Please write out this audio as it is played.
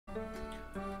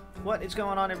What is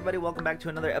going on, everybody? Welcome back to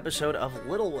another episode of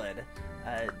Littlewood.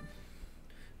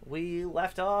 We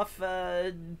left off.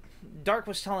 Dark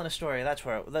was telling a story. That's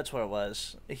where it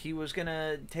was. He was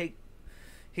gonna take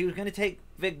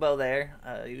Vigbo there.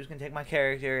 He was gonna take my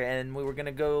character, and we were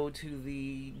gonna go to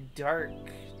the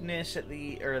darkness at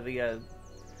the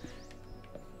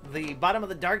bottom of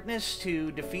the darkness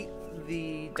to defeat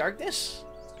the darkness.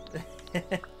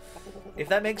 If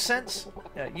that makes sense.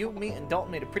 You, me, and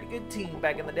Dalton made a pretty good team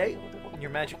back in the day. Your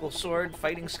magical sword,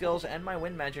 fighting skills, and my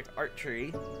wind magic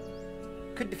archery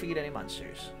could defeat any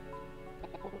monsters.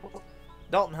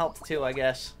 Dalton helped too, I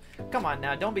guess. Come on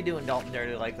now, don't be doing Dalton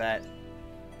dirty like that.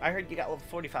 I heard you got level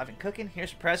 45 in cooking.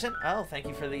 Here's a present. Oh, thank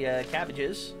you for the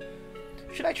cabbages.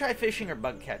 Should I try fishing or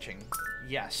bug catching?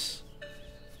 Yes.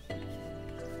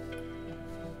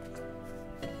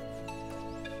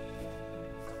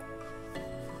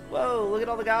 Whoa, look at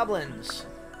all the goblins.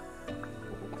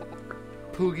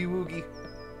 Poogie woogie.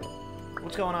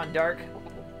 What's going on, Dark?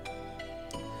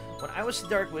 When I was the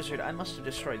Dark Wizard, I must have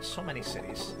destroyed so many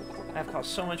cities. I have caused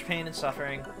so much pain and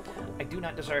suffering. I do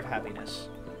not deserve happiness.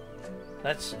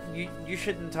 That's... You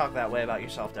shouldn't talk that way about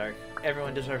yourself, Dark.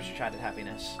 Everyone deserves a shot at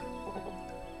happiness.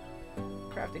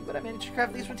 Crafting, but I managed to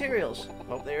craft these materials.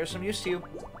 Hope they are some use to you.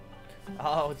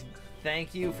 Oh,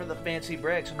 thank you for the fancy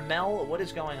bricks. Mel, what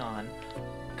is going on?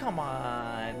 Come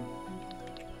on.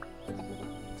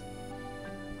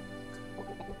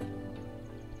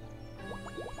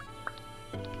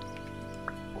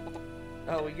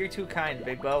 Oh, you're too kind,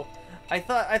 Big Bo. I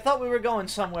thought we were going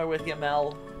somewhere with you,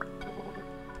 Mel.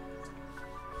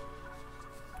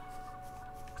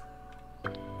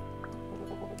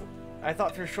 I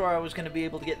thought for sure I was going to be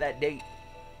able to get that date.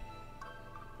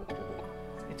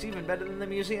 It's even better than the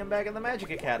museum back in the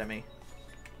Magic Academy.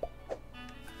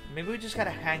 Maybe we just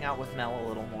gotta hang out with Mel a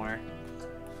little more.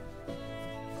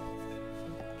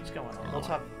 What's going on? We'll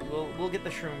talk. We'll get the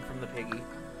shroom from the piggy,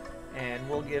 and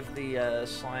we'll give the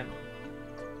slime.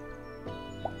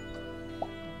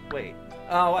 Wait.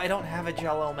 Oh, I don't have a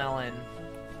Jello melon.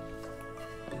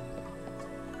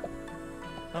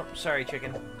 Oh, sorry,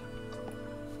 chicken.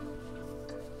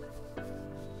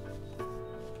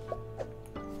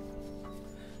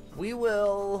 We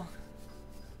will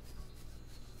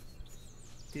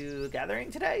do a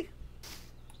gathering today?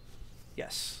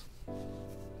 Yes.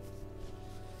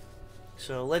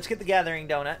 So let's get the gathering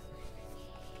donut.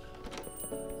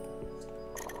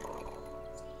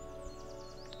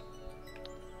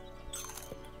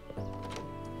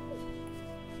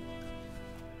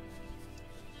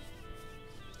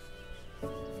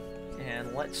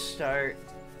 And let's start...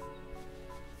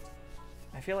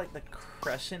 I feel like the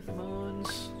crescent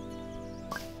moons...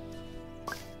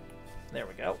 There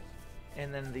we go.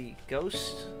 And then the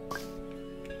ghost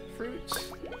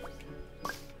fruits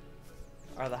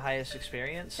are the highest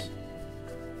experience.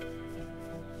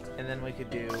 And then we could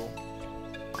do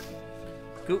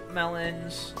goop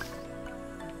melons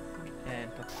and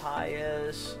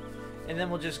papayas. And then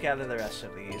we'll just gather the rest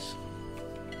of these.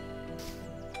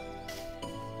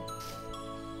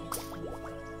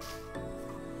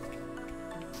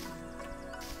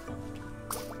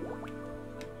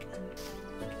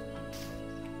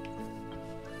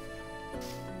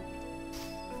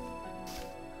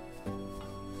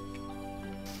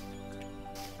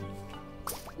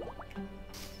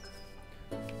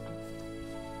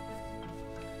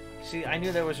 See, I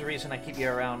knew there was a reason I keep you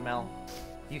around, Mel.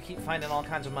 You keep finding all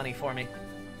kinds of money for me.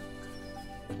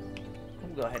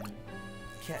 We'll go ahead and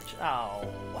catch... Oh,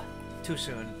 too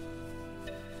soon.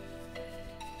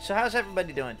 So how's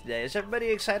everybody doing today? Is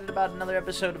everybody excited about another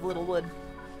episode of Littlewood?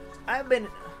 I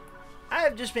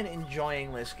have just been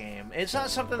enjoying this game. It's not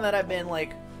something that I've been,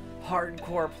 like,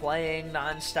 hardcore playing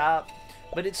non-stop,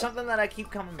 but it's something that I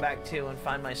keep coming back to and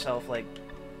find myself, like...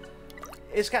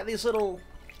 It's got these little...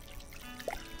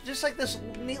 Just like this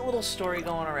neat little story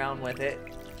going around with it.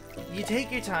 You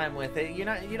take your time with it. You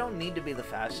don't need to be the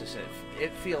fastest.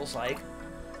 It feels like.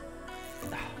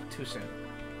 Too soon.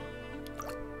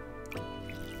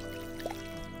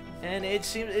 And it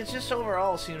just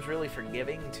overall seems really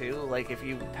forgiving too. Like if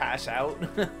you pass out,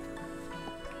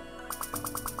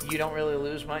 you don't really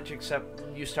lose much except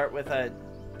you start with a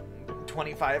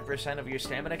 25% of your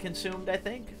stamina consumed, I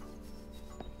think.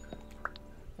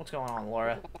 What's going on,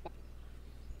 Laura?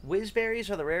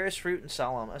 Whizberries are the rarest fruit in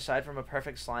Solemn, aside from a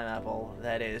perfect slime apple,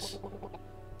 that is.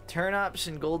 Turnips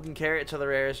and golden carrots are the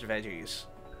rarest veggies.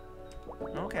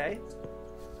 Okay.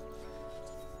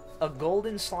 A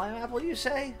golden slime apple, you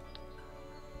say?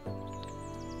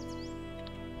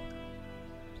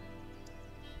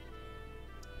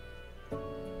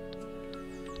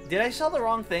 Did I sell the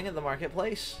wrong thing at the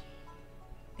marketplace?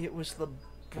 It was the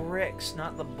bricks,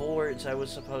 not the boards I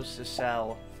was supposed to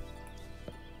sell.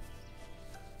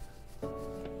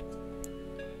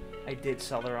 I did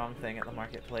sell the wrong thing at the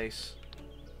marketplace.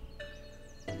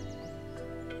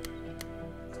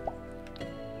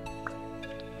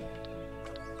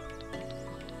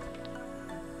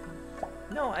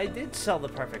 No, I did sell the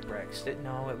perfect bricks.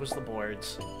 No, it was the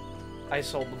boards. I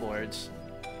sold the boards.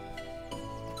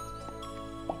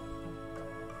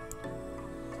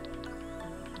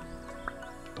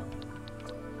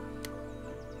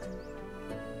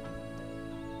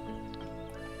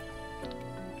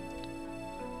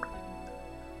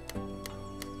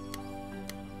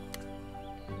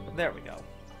 There we go.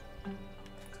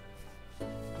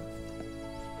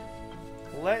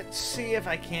 Let's see if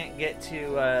I can't get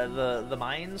to the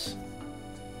mines.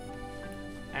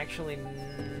 Actually,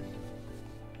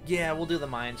 yeah, we'll do the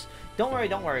mines. Don't worry,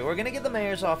 don't worry. We're gonna get the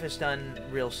mayor's office done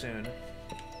real soon.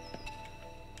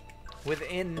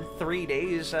 Within 3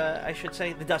 days, I should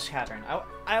say. The Dust Cavern.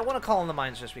 I want to call them the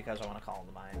mines just because I want to call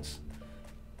them the mines.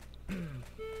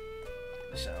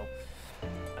 So,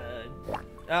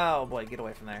 oh boy, get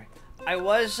away from there. I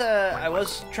was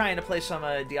trying to play some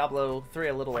Diablo 3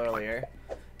 a little earlier,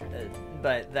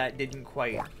 but that didn't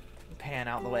quite pan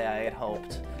out the way I had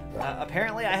hoped.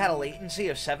 Apparently, I had a latency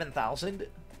of 7,000,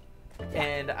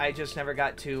 and I just never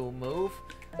got to move.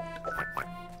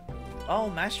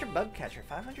 Oh, Master Bug Catcher,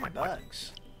 500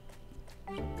 bugs.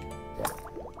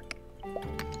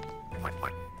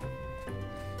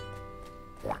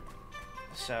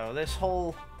 So this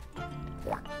whole...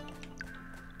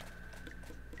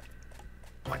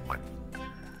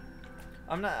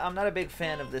 I'm not a big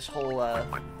fan of this whole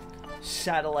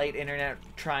satellite internet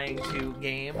trying to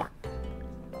game.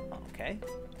 Okay.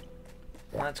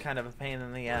 Well, that's kind of a pain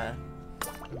in the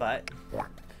butt.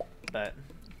 But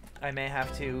I may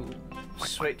have to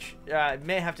switch.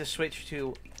 May have to switch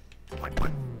to.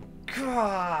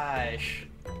 Gosh.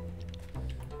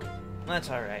 That's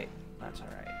all right. That's all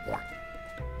right.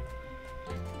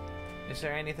 Is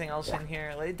there anything else in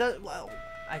here? It does. Well,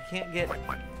 I can't get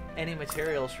any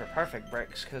materials for perfect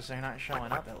bricks because they're not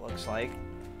showing up. It looks like.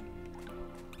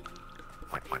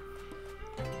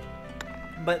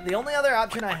 But the only other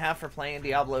option I have for playing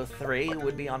Diablo 3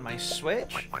 would be on my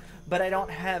Switch, but I don't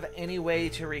have any way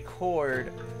to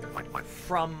record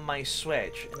from my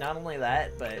Switch. Not only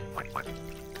that, but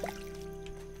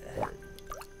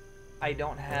I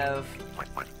don't have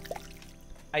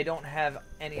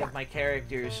any of my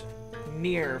characters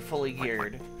near fully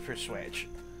geared for Switch.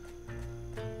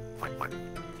 Oh,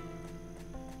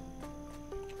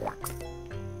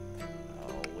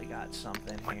 we got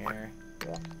something here.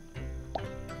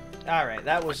 Alright,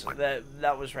 that was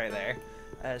right there.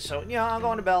 So, you know, I'm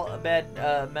going to bed.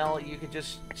 Mel, you could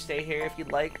just stay here if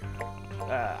you'd like.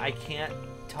 I can't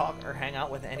talk or hang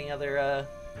out with any other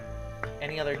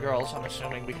girls, I'm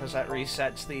assuming, because that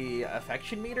resets the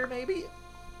affection meter, maybe?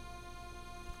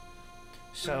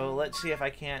 So, let's see if I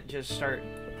can't just start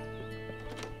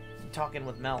talking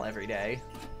with Mel every day.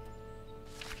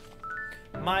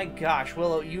 My gosh,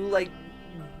 Willow, you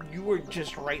were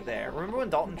just right there. Remember when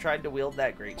Dalton tried to wield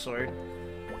that greatsword?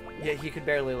 Yeah, he could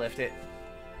barely lift it.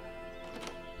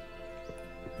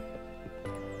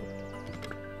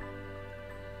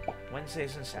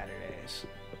 Wednesdays and Saturdays.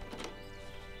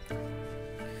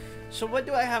 So what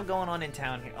do I have going on in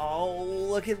town here? Oh,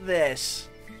 look at this.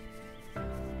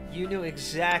 You knew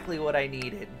exactly what I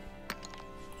needed.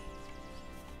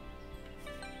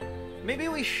 Maybe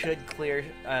we should clear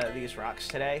these rocks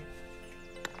today.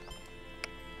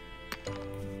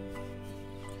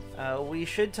 We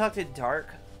should talk to Dark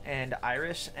and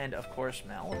Iris and, of course,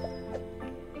 Mel.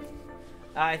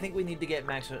 I think we need to get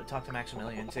talk to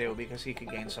Maximilian, too, because he could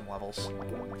gain some levels.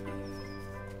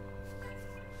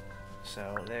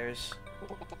 So, there's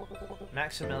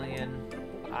Maximilian,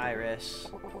 Iris.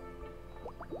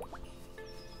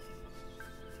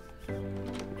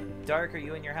 Dark, are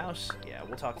you in your house? Yeah,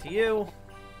 we'll talk to you.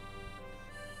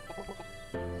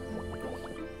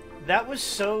 That was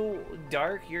so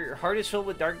dark. Your heart is filled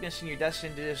with darkness and you're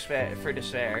destined to despair.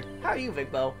 How are you,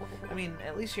 Vigbo? I mean,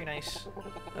 at least you're nice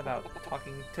about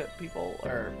talking to people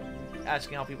or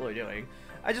asking how people are doing.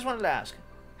 I just wanted to ask,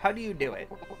 how do you do it?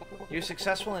 You're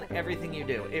successful in everything you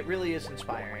do. It really is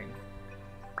inspiring.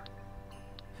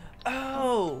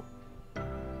 Oh!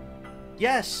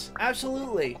 Yes,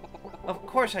 absolutely. Of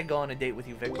course I'd go on a date with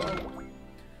you, Vigbo.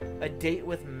 A date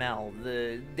with Mel,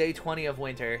 the day 20 of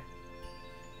winter.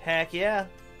 Heck yeah.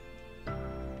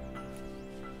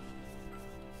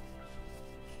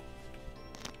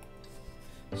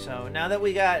 So now that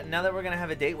we're gonna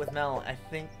have a date with Mel, I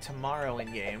think tomorrow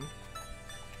in game.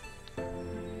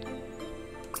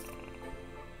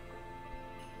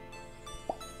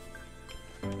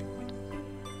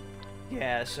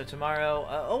 Yeah, so tomorrow...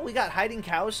 oh, we got hiding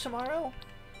cows tomorrow?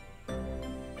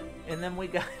 And then we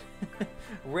got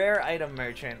rare item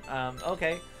merchant.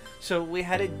 Okay. So we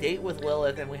had a date with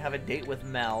Lilith and we have a date with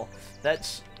Mel.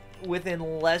 That's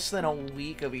within less than a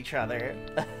week of each other.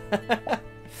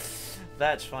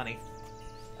 That's funny.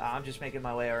 I'm just making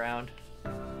my way around.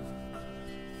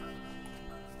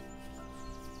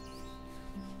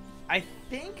 I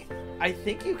think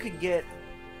you could get...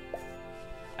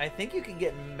 I think you can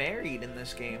get married in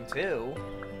this game, too.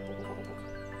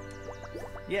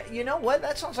 Yeah, you know what?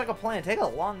 That sounds like a plan. Take a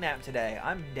long nap today.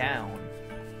 I'm down.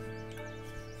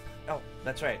 Oh,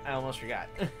 that's right. I almost forgot.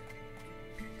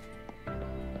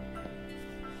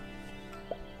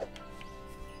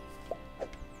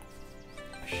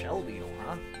 A shell beetle,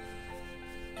 huh?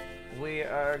 We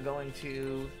are going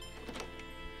to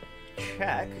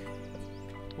check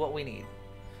what we need.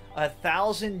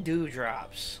 1,000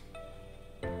 dewdrops.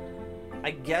 I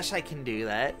guess I can do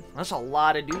that. That's a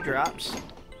lot of dewdrops.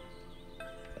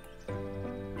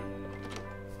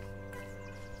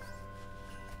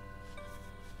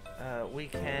 We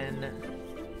can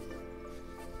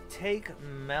take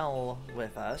Mel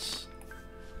with us.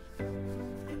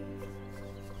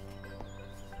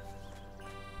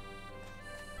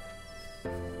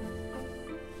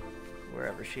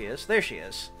 Wherever she is. There she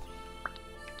is.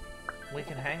 We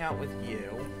can hang out with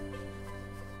you.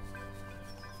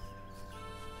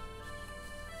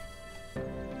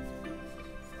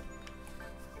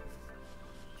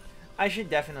 I should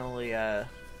definitely, get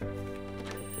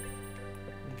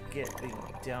the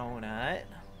donut.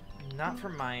 Not for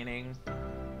mining.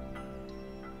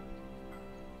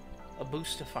 A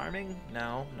boost to farming?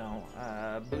 No, no.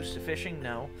 Boost to fishing?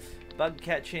 No. Bug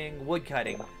catching, wood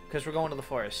cutting. Because we're going to the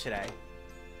forest today.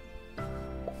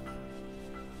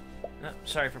 Oh,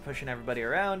 sorry for pushing everybody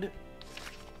around.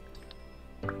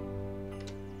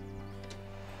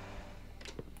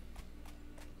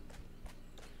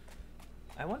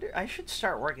 I wonder, I should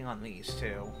start working on these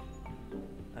too.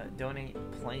 Donate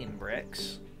plain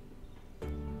bricks.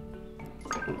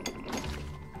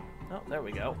 Oh, there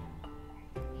we go.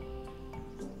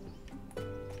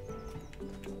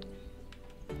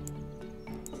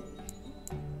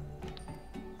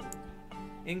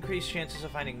 Increased chances of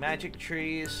finding magic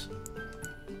trees.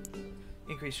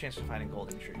 Increased chance of finding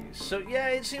golden trees. So yeah,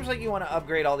 it seems like you want to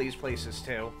upgrade all these places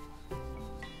too.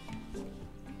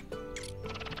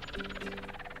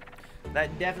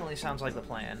 That definitely sounds like the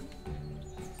plan.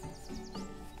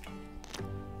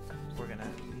 We're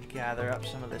gonna gather up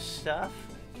some of this stuff.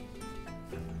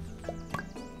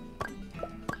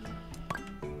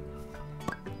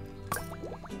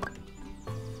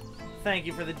 Thank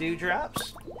you for the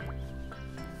dewdrops.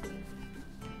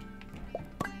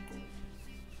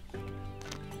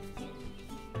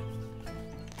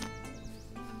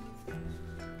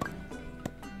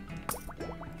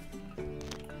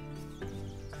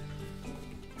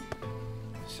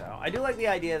 I do like the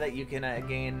idea that you can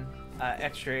gain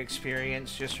extra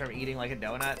experience just from eating like a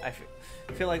donut. I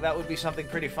feel like that would be something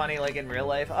pretty funny like in real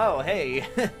life. Oh, hey.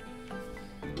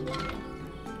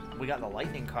 We got the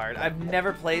lightning card. I've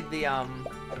never played the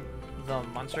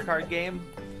monster card game,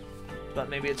 but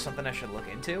maybe it's something I should look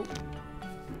into.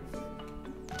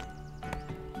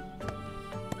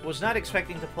 Was not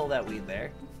expecting to pull that weed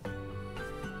there.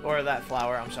 Or that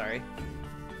flower, I'm sorry.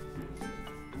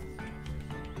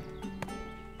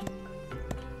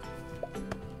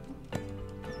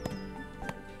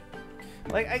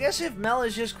 Like, I guess if Mel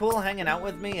is just cool hanging out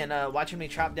with me and watching me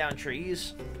chop down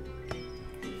trees,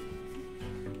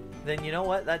 then you know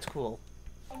what? That's cool.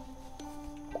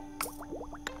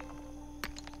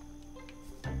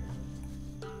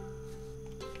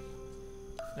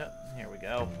 Yep, here we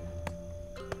go.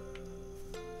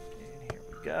 And here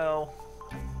we go.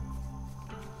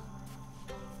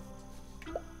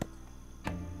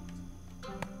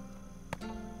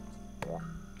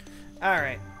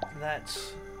 Alright,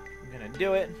 that's gonna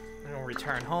do it. I'm gonna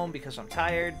return home because I'm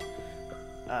tired.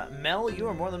 Mel, you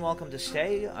are more than welcome to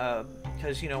stay,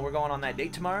 because, you know, we're going on that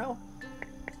date tomorrow.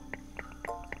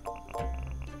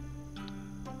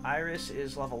 Iris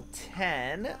is level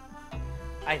 10.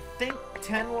 I think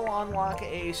 10 will unlock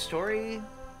a story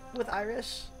with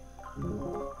Iris.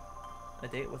 A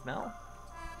date with Mel?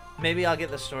 Maybe I'll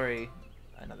get the story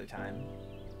another time.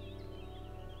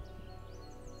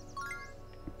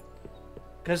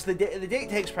 Because the date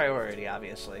takes priority,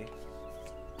 obviously.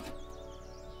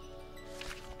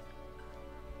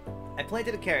 I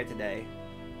planted a carrot today.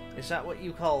 Is that what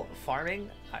you call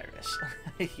farming? Iris.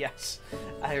 Yes.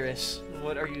 Iris,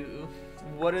 what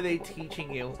are they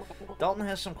teaching you? Dalton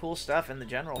has some cool stuff in the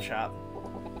general shop.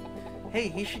 Hey,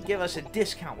 he should give us a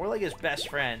discount. We're like his best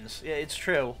friends. Yeah, it's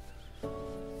true.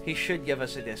 He should give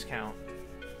us a discount.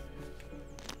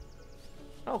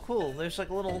 Oh, cool. There's like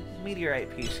a little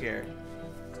meteorite piece here.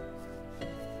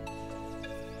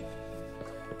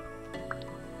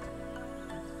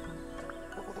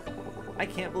 I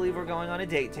can't believe we're going on a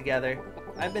date together.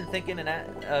 I've been thinking of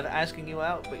asking you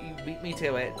out, but you beat me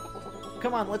to it.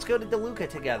 Come on, let's go to DeLuca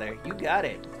together. You got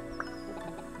it.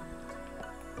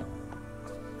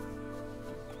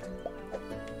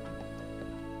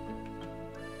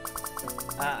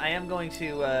 I am going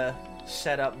to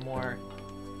set up more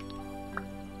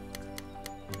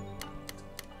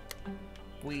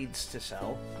weeds to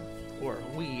sell. Or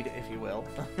weed, if you will.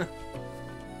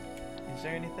 Is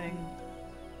there anything?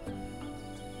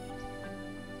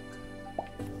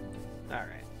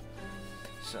 Alright.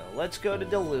 So, let's go to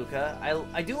DeLuca.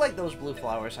 I do like those blue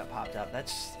flowers that popped up.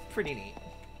 That's pretty neat.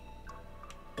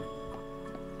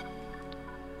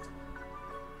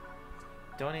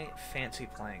 Donate fancy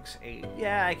planks. 8.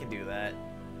 Yeah, I can do that.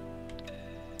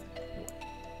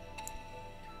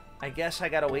 I guess I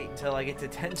gotta wait until I get to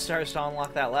 10 stars to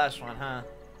unlock that last one, huh?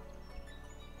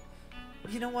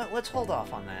 You know what? Let's hold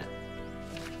off on that.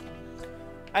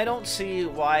 I don't see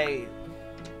why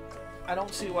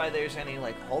there's any,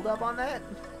 like, hold up on that.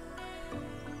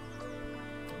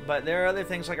 But there are other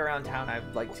things, like, around town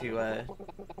I'd like to,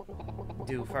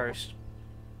 do first.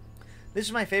 This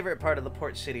is my favorite part of the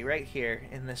port city, right here,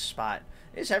 in this spot.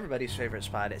 It's everybody's favorite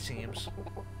spot, it seems.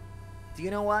 Do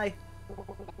you know why?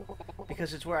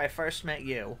 Because it's where I first met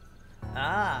you.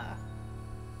 Ah.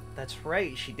 That's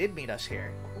right, she did meet us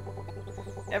here.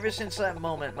 Ever since that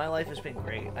moment, my life has been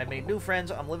great. I've made new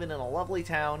friends, I'm living in a lovely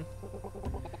town,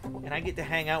 and I get to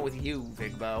hang out with you,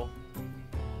 Vigbo.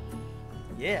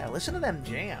 Yeah, listen to them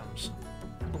jams.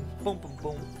 Boom, boom,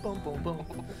 boom, boom, boom, boom,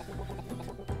 boom.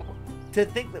 To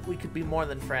think that we could be more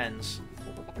than friends.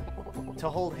 To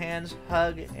hold hands,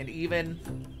 hug, and even...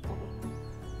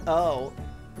 Oh.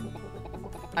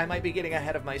 I might be getting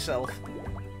ahead of myself.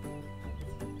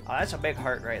 Oh, that's a big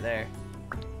heart right there.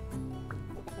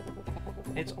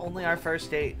 It's only our first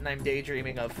date, and I'm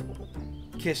daydreaming of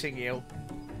kissing you.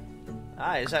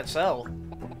 Ah, is that so?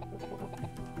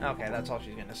 Okay, that's all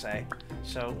she's gonna say.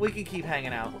 So, we can keep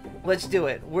hanging out. Let's do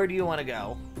it. Where do you want to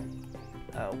go?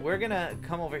 We're gonna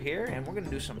come over here, and we're gonna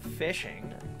do some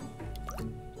fishing.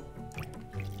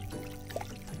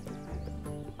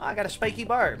 Oh, I got a spiky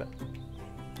barb.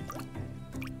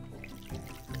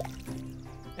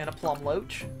 And a plum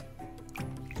loach.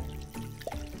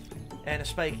 And a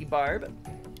spiky barb.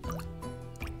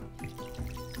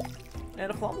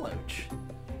 And a plum loach.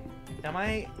 Am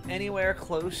I anywhere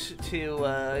close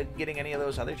to getting any of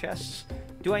those other chests?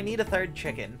 Do I need a third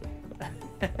chicken?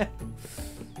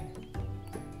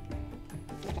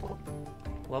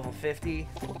 Level 50.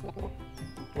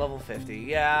 Level 50.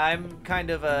 Yeah, I'm kind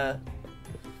of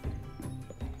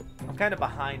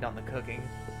behind on the cooking.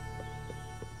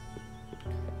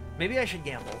 Maybe I should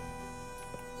gamble.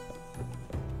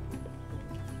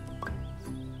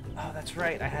 Oh, that's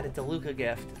right. I had a DeLuca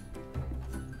gift.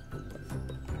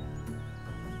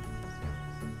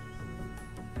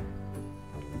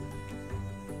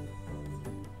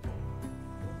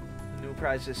 New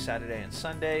prizes Saturday and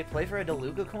Sunday. Play for a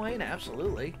DeLuca coin?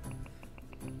 Absolutely.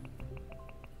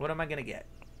 What am I gonna get?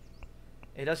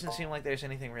 It doesn't seem like there's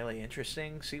anything really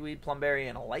interesting. Seaweed, plumberry,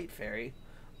 and a light fairy.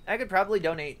 I could probably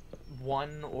donate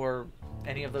one or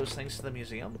any of those things to the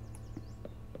museum.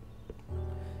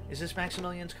 Is this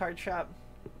Maximilian's card shop?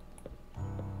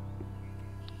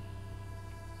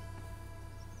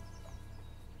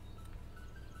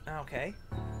 Okay.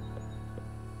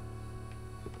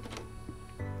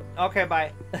 Okay,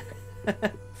 bye.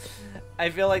 I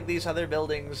feel like these other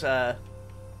buildings, I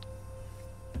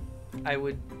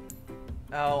would...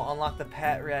 Oh, unlock the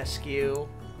pet rescue.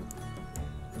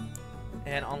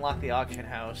 And unlock the auction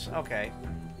house. Okay.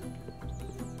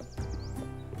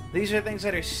 These are things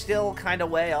that are still kind of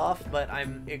way off, but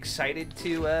I'm excited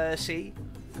to see.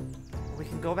 We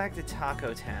can go back to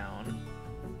Taco Town.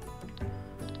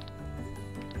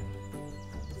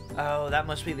 Oh, that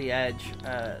must be the edge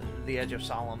of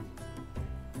Solemn.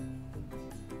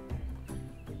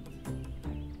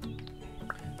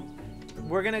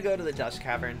 We're gonna go to the Dust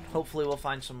Cavern. Hopefully we'll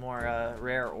find some more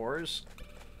rare ores.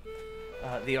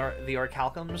 The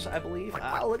orichalcums, I believe.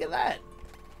 Oh, look at that!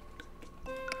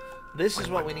 This is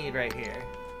what we need right here.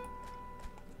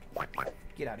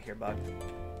 Get out of here, bug.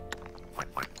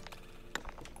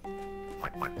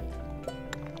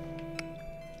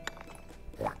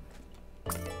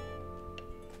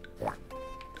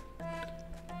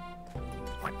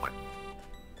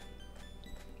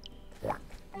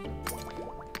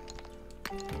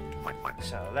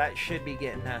 go. That should be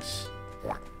getting us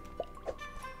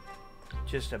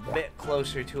just a bit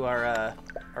closer to our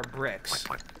bricks.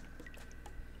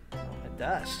 Oh, the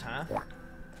dust, huh?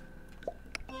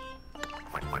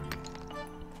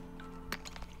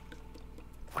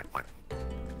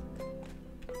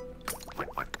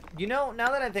 You know, now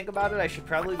that I think about it, I should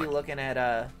probably be looking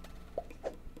at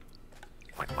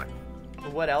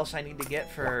what else I need to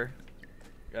get for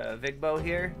Vigbo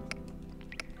here.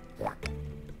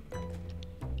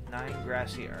 9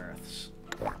 grassy earths.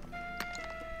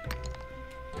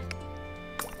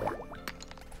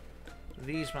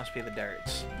 These must be the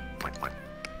dirts.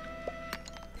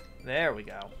 There we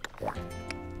go.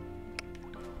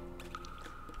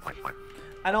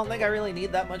 I don't think I really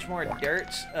need that much more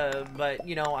dirt, but,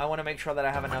 you know, I want to make sure that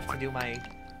I have enough to do my,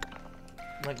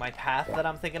 like, my path that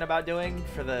I'm thinking about doing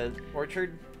for the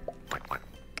orchard.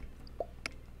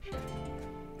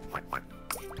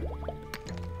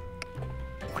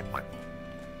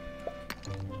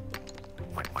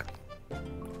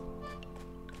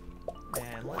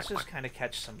 And let's just kind of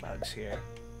catch some bugs here.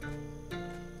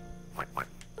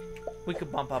 We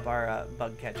could bump up our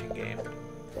bug catching game.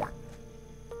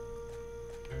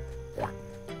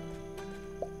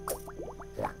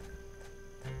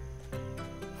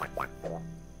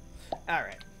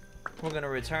 Alright, we're going to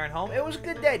return home. It was a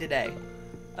good day today.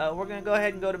 We're going to go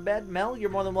ahead and go to bed. Mel, you're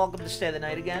more than welcome to stay the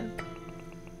night again.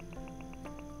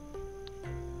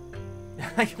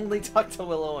 I only talked to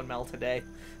Willow and Mel today.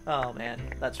 Oh, man.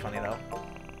 That's funny, though.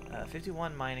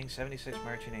 51 mining, 76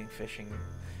 merchanting, fishing.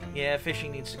 Yeah,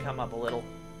 fishing needs to come up a little.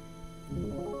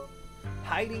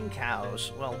 Hiding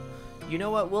cows. Well, you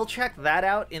know what? We'll check that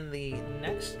out in the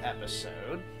next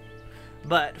episode.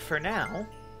 But for now,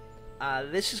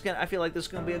 this is I feel like this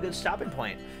is gonna be a good stopping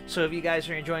point. So if you guys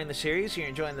are enjoying the series, you're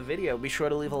enjoying the video, be sure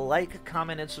to leave a like,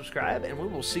 comment, and subscribe, and we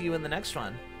will see you in the next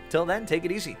one. Till then, take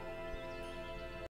it easy.